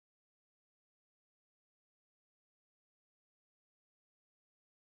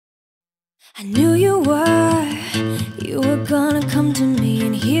I knew you were gonna come to me,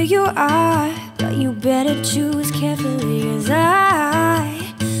 and here you are. But you better choose carefully, 'cause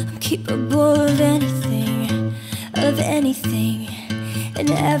I'm capable of anything, and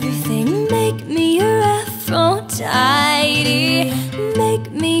everything. Make me your Aphrodite,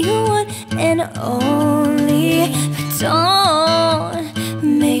 make me your one and only. But don't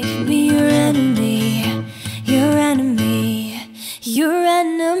make me your enemy, your enemy, your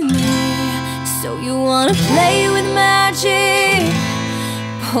enemy. So you wanna play with magic?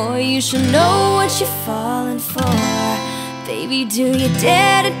 Boy, you should know what you're falling for. Baby, do you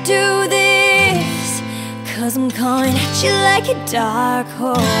dare to do this? 'Cause I'm calling at you like a dark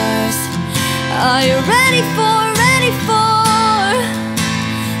horse. Are you ready for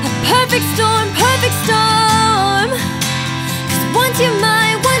a perfect storm, perfect storm? 'Cause once you're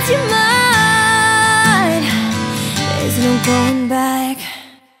mine, there's no going back.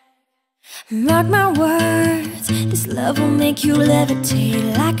 Mark my words, this love will make you levitate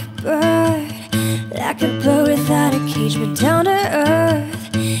like a bird without a cage, but down to earth.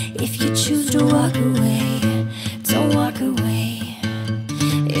 If you choose to walk away, don't walk away.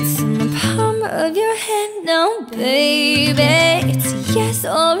 It's in the palm of your hand now, baby. It's a yes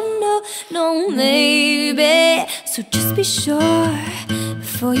or a no, no maybe. So just be sure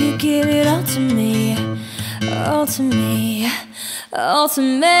before you give it all to me, all to me, all to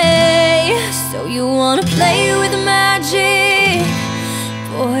me. So you wanna play with magic?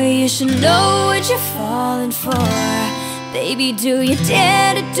 Boy, you should know what you're falling for. Baby, do you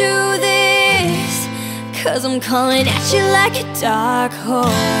dare to do this? 'Cause I'm calling at you like a dark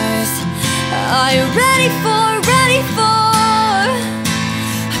horse. Are you ready for a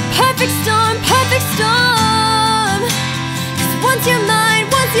perfect storm, perfect storm? 'Cause once you're mine,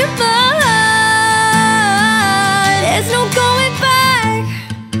 there's no going back.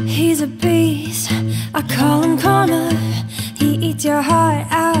 He's a beast, I call him Karma. He eats your heart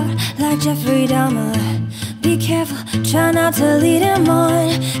out like Jeffrey Dahmer. Be careful, try not to lead him on.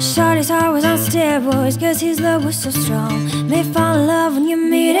 Shorty's heart was on steroids, 'cause his love was so strong. May fall in love when you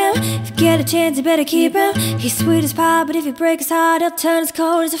meet him. If you get a chance, you better keep him. He's sweet as pie, but if you break his heart, he'll turn as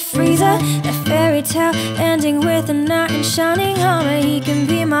cold as a freezer. A fairy tale ending with a knight in shining armor. He can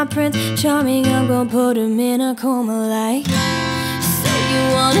be my prince charming, I'm gonna put him in a coma like. So you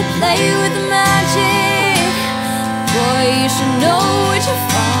wanna play with magic? Boy, you should know what you're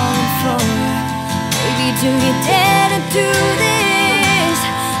falling for. Baby, do you dare to do this?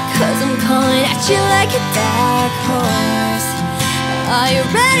 'Cause I'm calling at you like a dark horse. Are you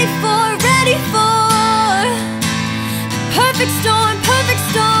ready for a perfect storm, perfect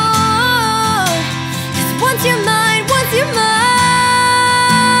storm? 'Cause once you're mine,